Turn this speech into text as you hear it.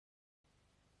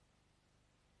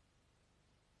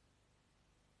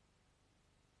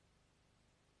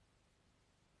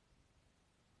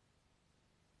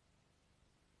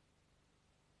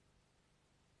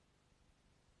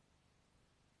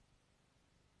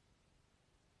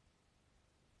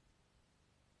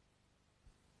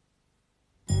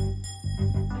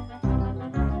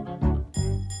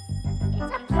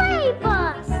It's a play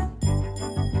bus!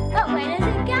 But where does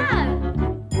it go?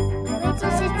 Where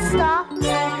does it stop?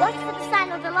 Watch for the sign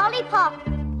of the lollipop.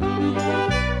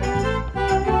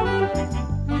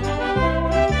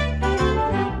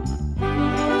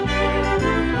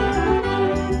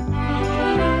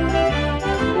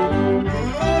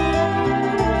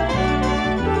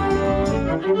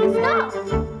 Stop!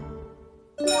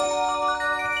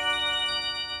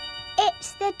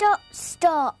 It's the dot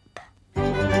stop.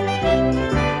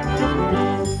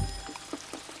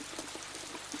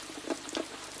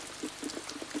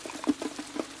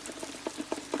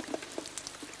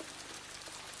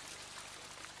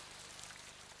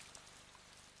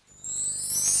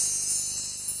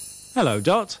 Hello,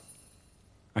 Dot.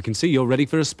 I can see you're ready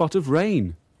for a spot of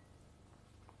rain.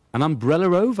 An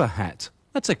umbrella over hat.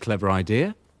 That's a clever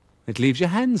idea. It leaves your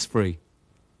hands free.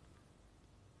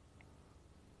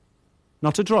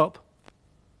 Not a drop?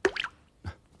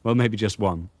 Well, maybe just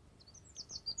one.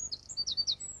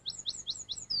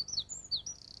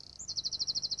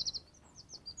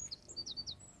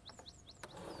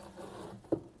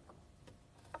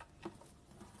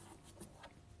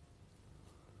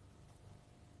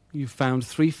 You found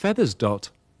 3 feathers,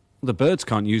 Dot. The birds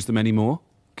can't use them anymore.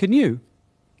 Can you?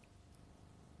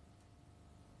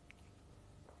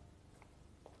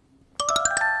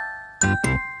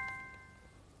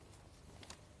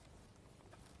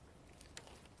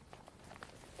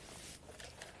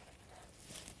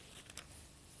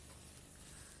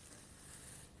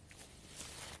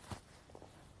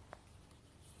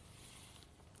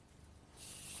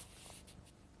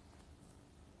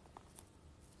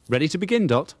 Ready to begin,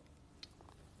 Dot?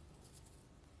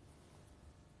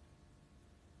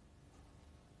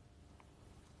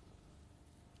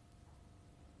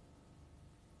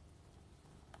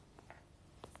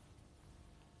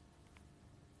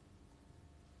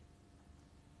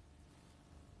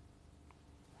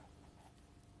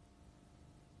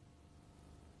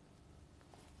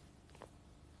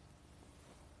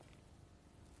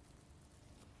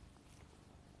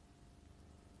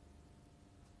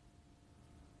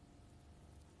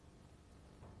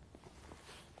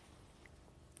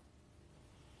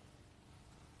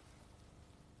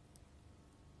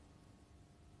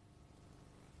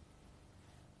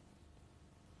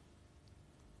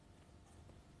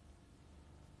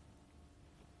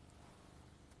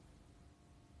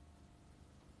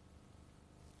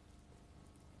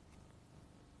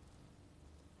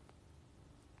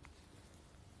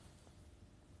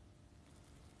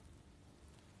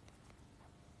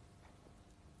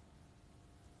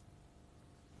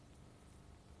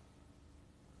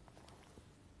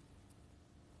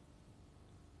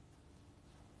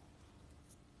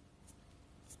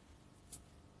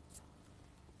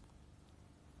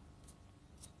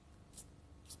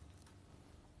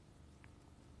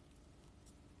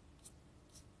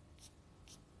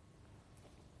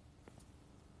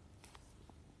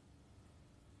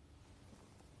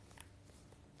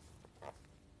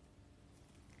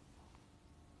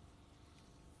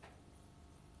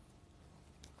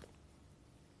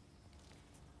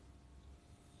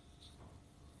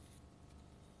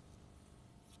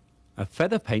 A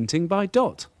feather painting by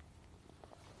Dot.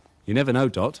 You never know,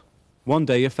 Dot. One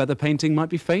day your feather painting might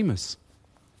be famous.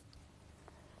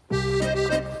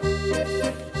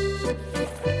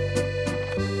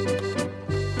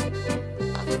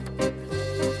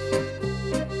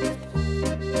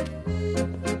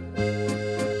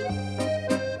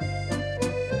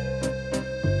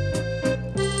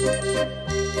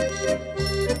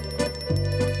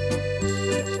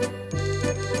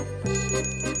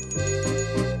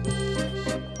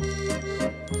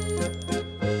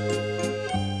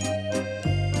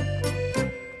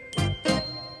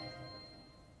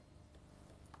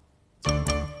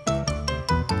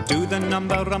 Do the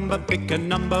number rumba, pick a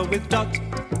number with Dot,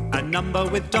 a number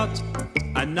with Dot,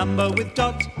 a number with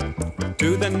Dot.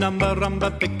 Do the number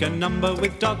rumba, pick a number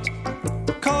with Dot.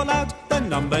 Call out the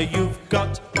number you've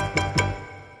got.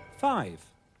 5.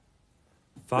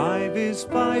 5 is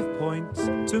 5 points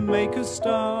to make a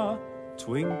star.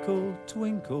 Twinkle,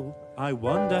 twinkle, I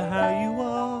wonder how you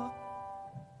are.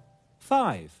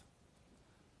 5.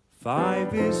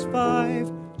 5 is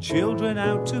 5, children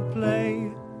out to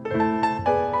play.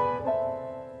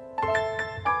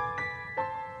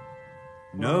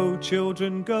 No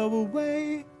children go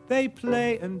away, they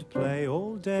play and play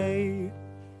all day.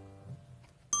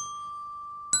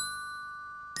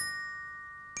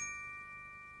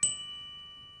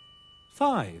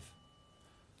 5.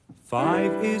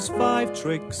 5 is 5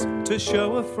 tricks to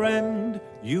show a friend.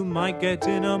 You might get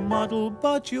in a muddle,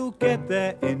 but you'll get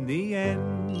there in the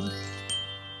end.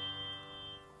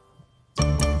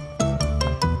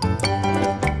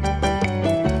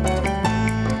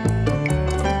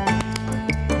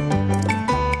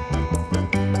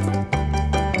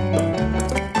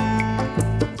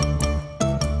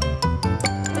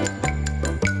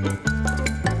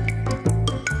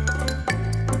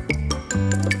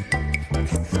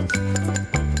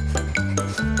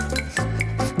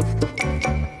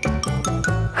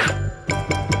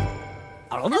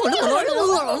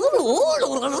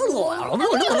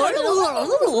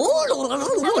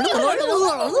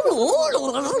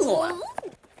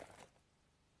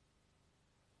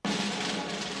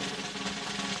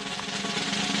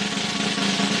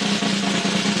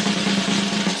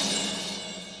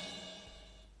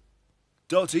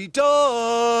 Dotty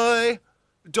die!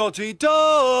 Dotty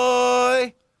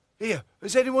die! Here,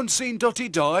 has anyone seen Dotty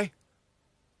die?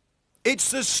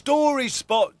 It's the story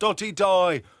spot, Dotty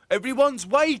die! Everyone's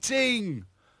waiting!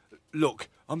 Look,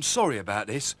 I'm sorry about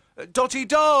this. Dotty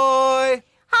die!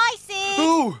 Hi,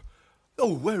 Sid.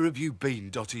 Oh, where have you been,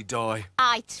 Dotty die?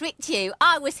 I tricked you.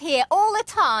 I was here all the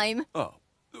time. Oh,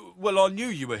 well, I knew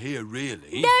you were here,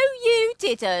 really. No, you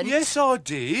didn't. Yes, I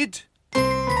did.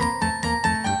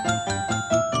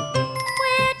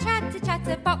 We're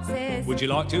chatterboxes Would you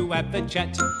like to have a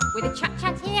chat? with a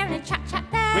chat here and a chat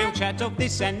there. We'll chat of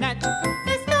this and that.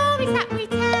 The stories that we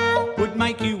tell. Would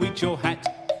make you eat your hat.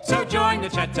 So join the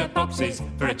chatterboxes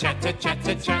for a chat.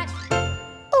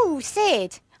 Oh,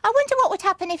 Sid, I wonder what would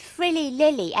happen if Frilly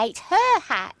Lily ate her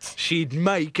hat. She'd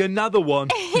make another one.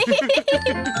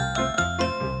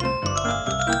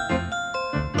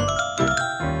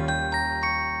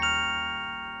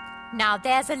 Now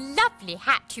there's a lovely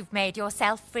hat you've made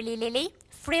yourself, Frilly Lily.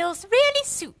 Frills really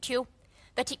suit you,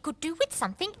 but it could do with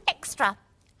something extra.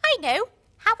 I know.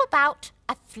 How about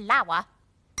a flower?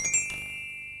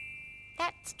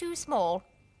 That's too small.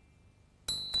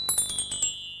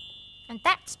 And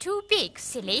that's too big,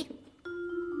 silly.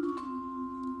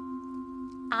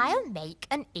 I'll make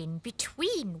an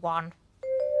in-between one.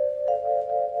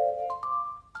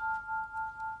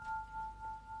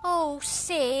 Oh,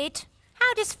 Sid,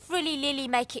 how does Frilly Lily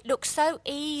make it look so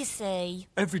easy?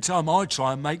 Every time I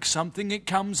try and make something, it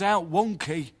comes out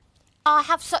wonky. I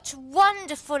have such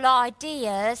wonderful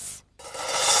ideas.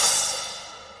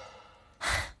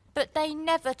 But they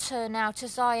never turn out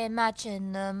as I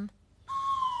imagine them.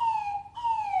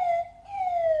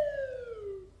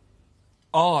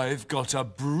 I've got a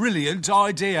brilliant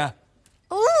idea.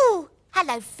 Ooh,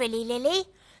 hello, Frilly Lily.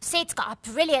 Sid's got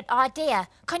a brilliant idea.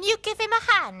 Can you give him a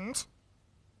hand?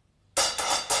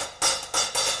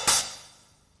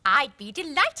 I'd be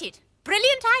delighted.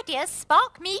 Brilliant ideas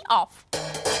spark me off.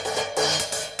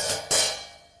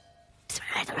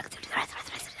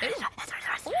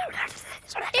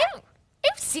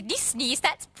 Oh, Sydney sneezed.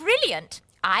 That's brilliant.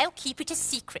 I'll keep it a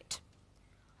secret.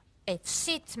 If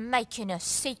Sid's making a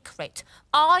secret,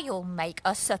 I'll make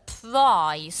a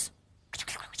surprise.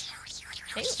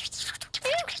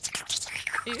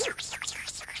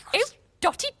 Oh,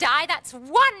 Dotty Die, that's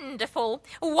wonderful.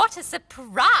 What a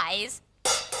surprise.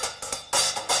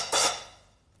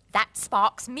 That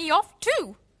sparks me off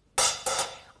too.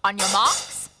 On your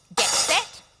marks, get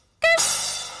set, go.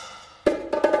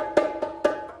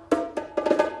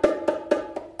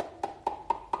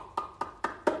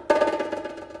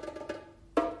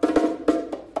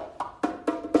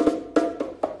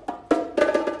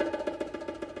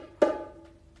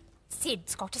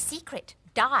 Sid's got a secret.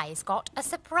 Di's got a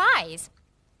surprise.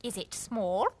 Is it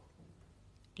small,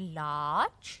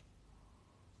 large,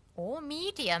 or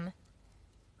medium?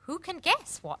 Who can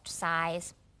guess what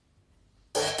size?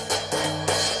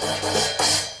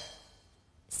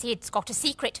 Sid's got a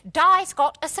secret. Di's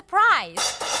got a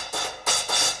surprise.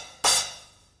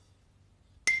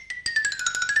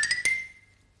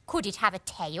 Could it have a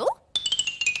tail?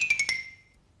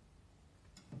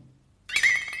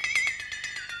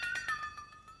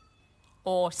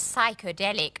 Or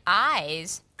psychedelic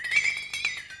eyes?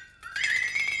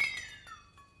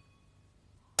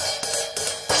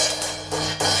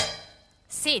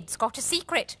 Sid's got a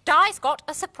secret. Di's got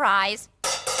a surprise.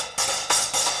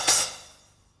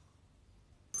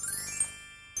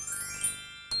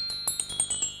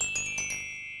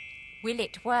 Will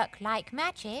it work like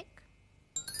magic?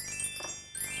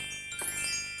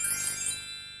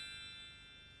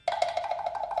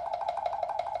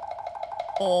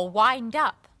 Or wind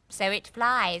up so it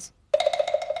flies?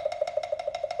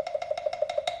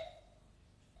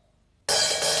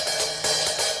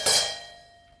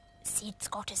 Sid's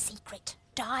got a secret.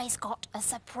 Di Di's got a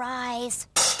surprise.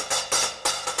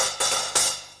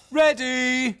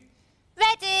 Ready?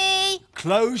 Ready?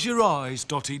 Close your eyes,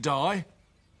 Dotty Di.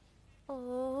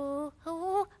 Ooh,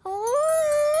 ooh, ooh.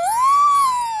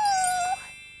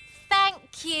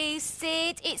 Thank you,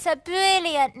 Sid. It's a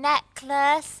brilliant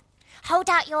necklace. Hold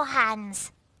out your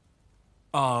hands.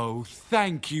 Oh,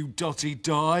 thank you, Dotty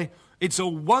Di. It's a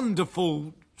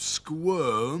wonderful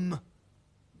squirm.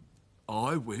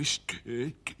 I wish...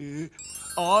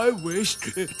 I wish...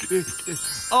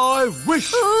 I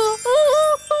wish...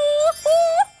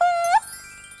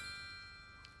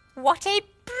 What a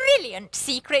brilliant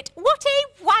secret. What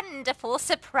a wonderful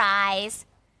surprise.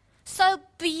 So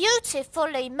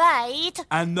beautifully made.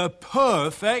 And the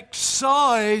perfect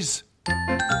size.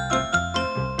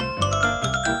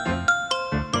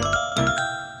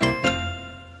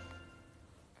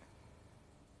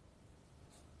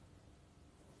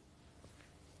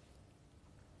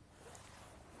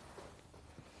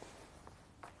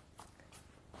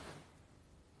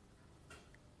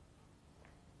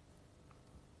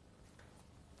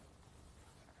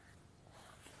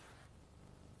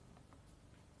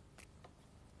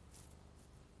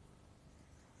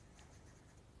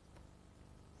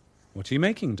 What are you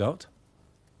making, Dot?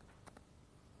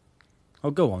 Oh,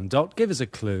 go on, Dot. Give us a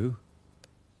clue.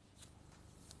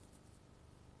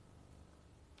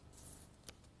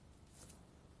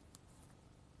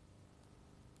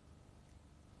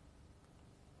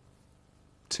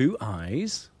 Two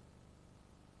eyes.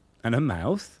 And a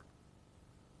mouth.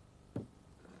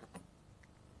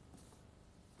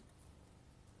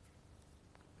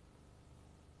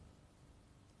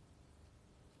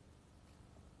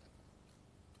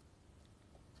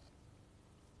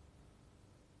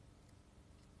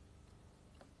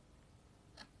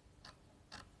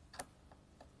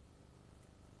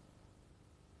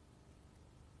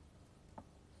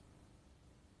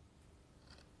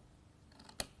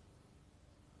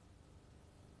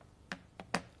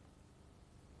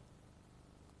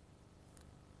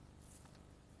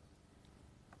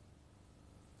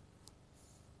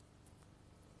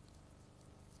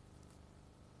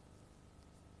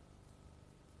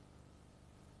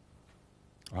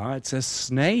 Ah, it's a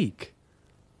snake.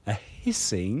 A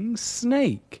hissing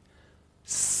snake.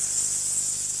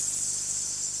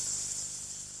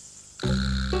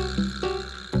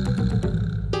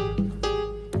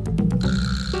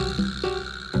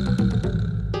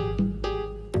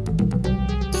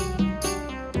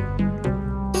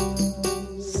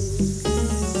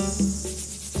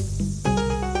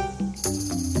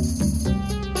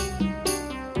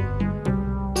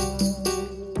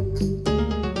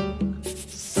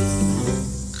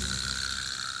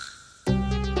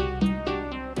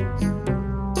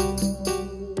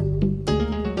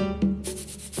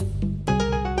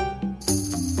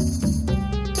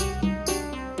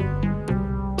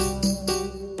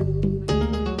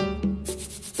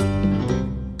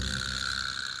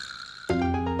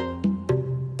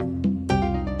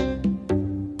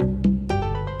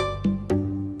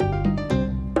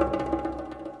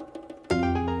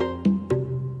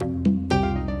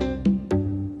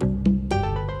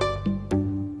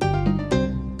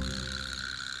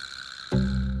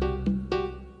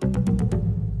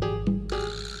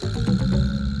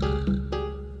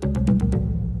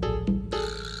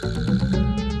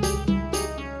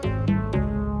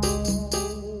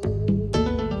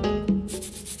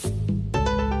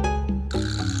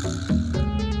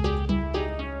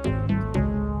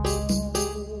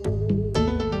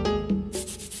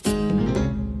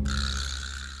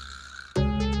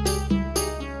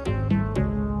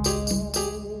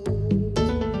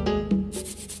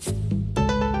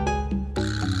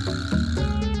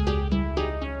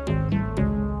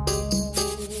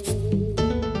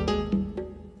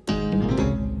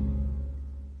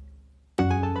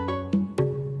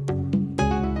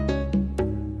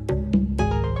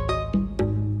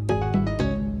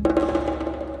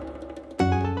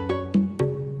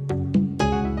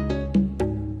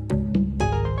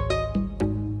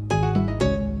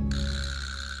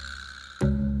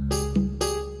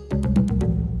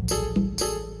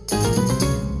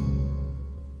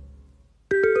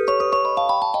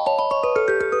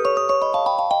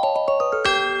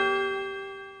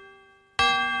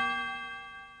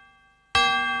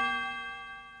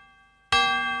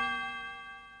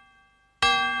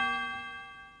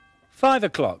 Five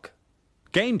o'clock.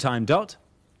 Game time, Dot.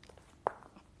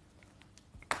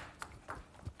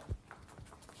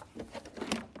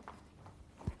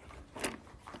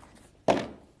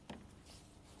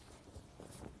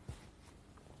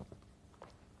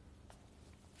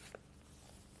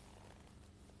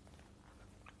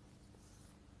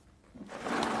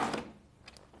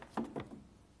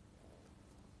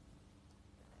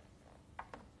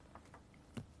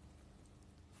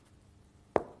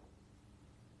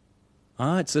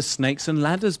 Ah, it's a snakes and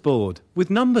ladders board with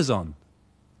numbers on.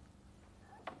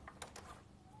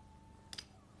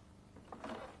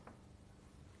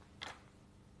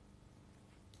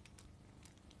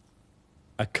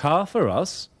 A car for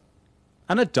us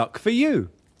and a duck for you.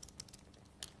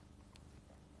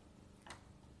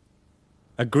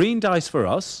 A green dice for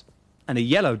us and a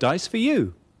yellow dice for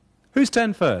you. Whose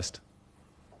turn first?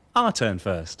 Our turn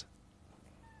first.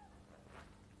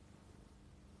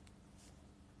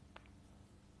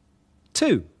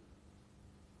 Two.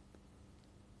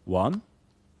 1,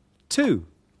 2.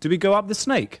 Do we go up the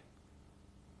snake?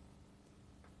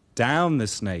 Down the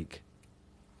snake.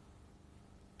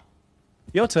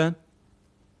 Your turn.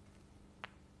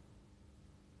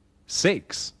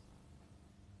 6.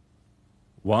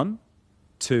 1,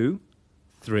 2,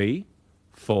 3,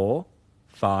 4,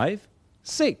 5,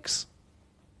 6.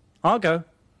 I'll go.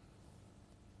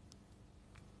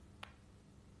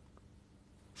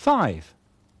 5.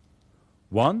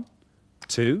 1,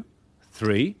 2,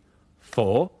 3,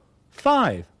 4,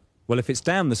 5. Well, if it's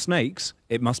down the snakes,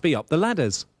 it must be up the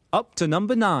ladders. Up to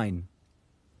number 9.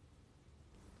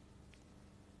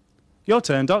 Your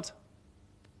turn, Dot.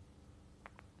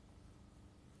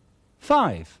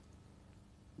 5.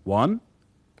 1,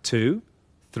 2,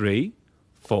 3,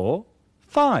 4,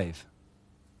 5.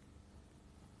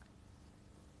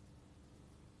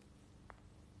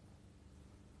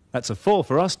 That's a 4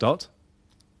 for us, Dot.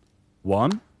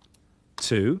 1,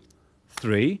 2,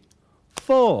 3,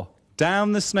 4.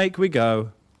 Down the snake we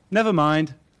go. Never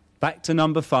mind. Back to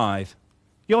number 5.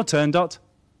 Your turn, Dot.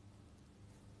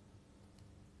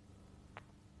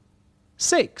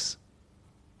 6.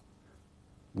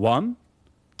 1,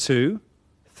 2,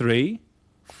 3,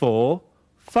 4,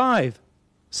 5.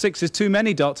 6 is too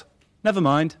many, Dot. Never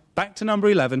mind. Back to number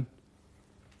 11.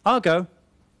 I'll go.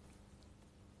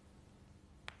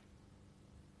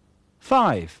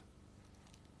 5.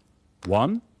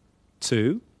 1,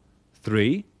 2,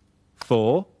 3,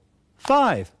 4,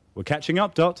 5. We're catching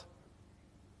up, Dot.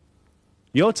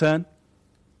 Your turn.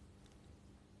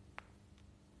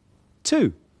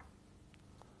 2.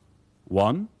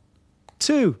 1,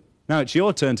 2. Now it's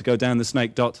your turn to go down the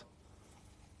snake, Dot.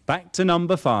 Back to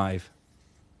number 5.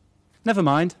 Never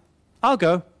mind. I'll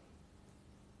go.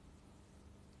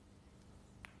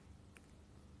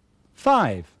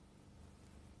 5.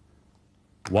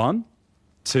 1,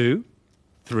 2,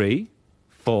 3,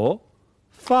 4,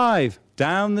 5.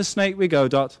 Down the snake we go,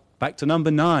 Dot. Back to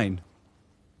number 9.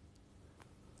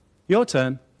 Your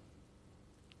turn.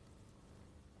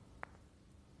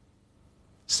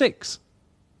 6.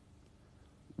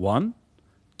 1,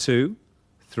 2,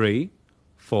 3,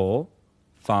 4,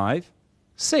 5,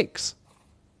 6.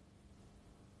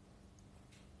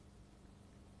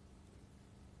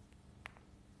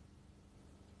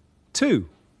 Two.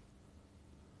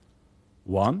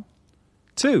 1,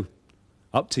 2.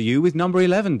 Up to you with number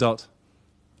 11, Dot.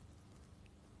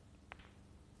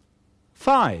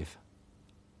 5.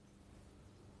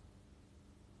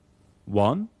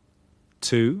 1,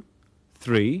 2,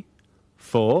 3,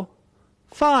 4,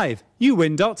 5. You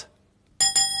win, Dot.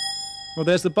 Well,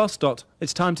 there's the bus, Dot.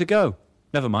 It's time to go.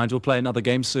 Never mind, we'll play another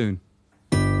game soon.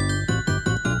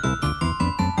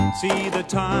 See the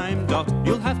time, Dot,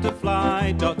 you'll have to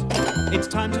fly, Dot. It's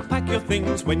time to pack your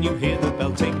things when you hear the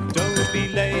belting. Don't be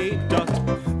late, Dot,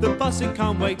 the busing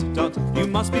can't wait, Dot. You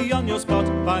must be on your spot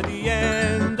by the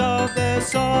end of the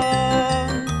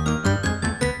song.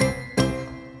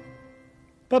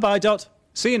 Bye-bye, Dot.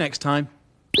 See you next time.